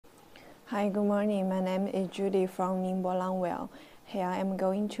Hi, good morning. My name is Judy from Ningbo Longwell. Here I am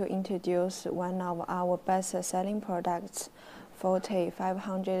going to introduce one of our best-selling products,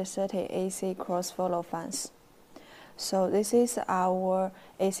 530 AC cross-follow fans. So this is our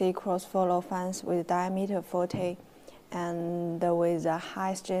AC cross-follow fans with diameter 40 and with a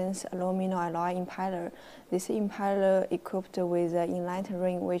high-strength aluminum alloy impeller. This impeller equipped with an inlet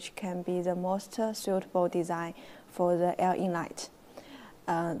ring, which can be the most suitable design for the air inlet.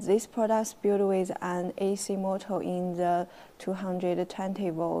 This product is built with an AC motor in the 220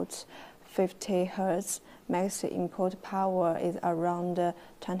 volts, 50 Hz. Max input power is around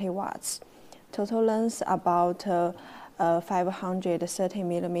 20 watts. Total length about 530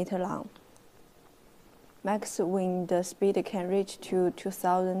 millimeter long. Max wind speed can reach to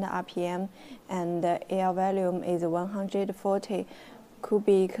 2000 RPM, and the air volume is 140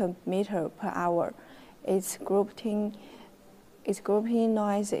 cubic meter per hour. Its grouping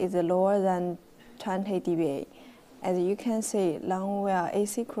noise is lower than 20 dBA. As you can see, Longwell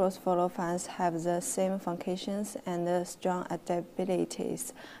AC cross-follow fans have the same functions and strong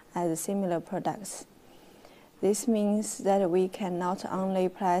adaptabilities as similar products. This means that we can not only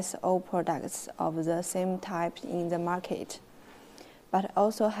place all products of the same type in the market, but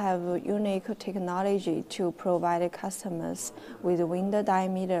also have unique technology to provide customers with wider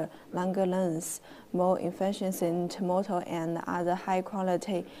diameter, longer lengths, more efficient motor, and other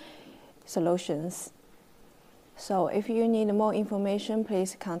high-quality solutions. So if you need more information,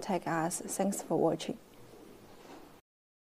 please contact us. Thanks for watching.